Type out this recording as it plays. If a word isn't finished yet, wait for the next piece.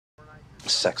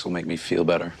sex will make me feel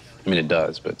better. I mean, it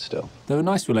does, but still. They're a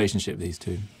nice relationship, these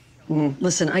two.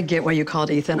 Listen, I get why you called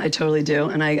Ethan. I totally do.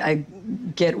 And I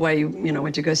get why you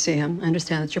went to go see him. I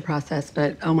understand that's your process,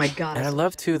 but oh my God. And I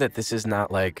love, too, that this is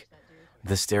not like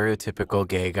the stereotypical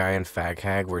gay guy and fag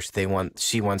hag where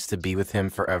she wants to be with him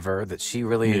forever. That she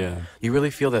really, you really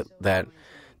feel that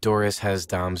Doris has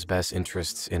Dom's best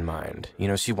interests in mind. You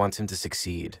know, she wants him to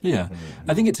succeed. Yeah.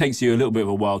 I think it takes you a little bit of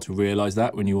a while to realize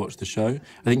that when you watch the show.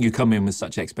 I think you come in with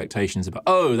such expectations about,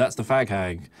 oh, that's the fag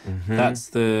hag. That's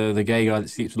the gay guy that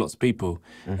sleeps with lots of people.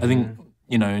 I think,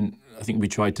 I think we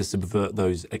tried to subvert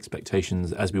those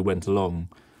expectations as we went along.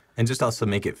 And just also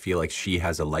make it feel like she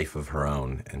has a life of her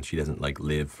own and she doesn't, like,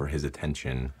 live for his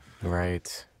attention.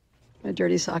 Right. A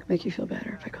dirty sock make you feel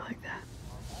better if I go like that?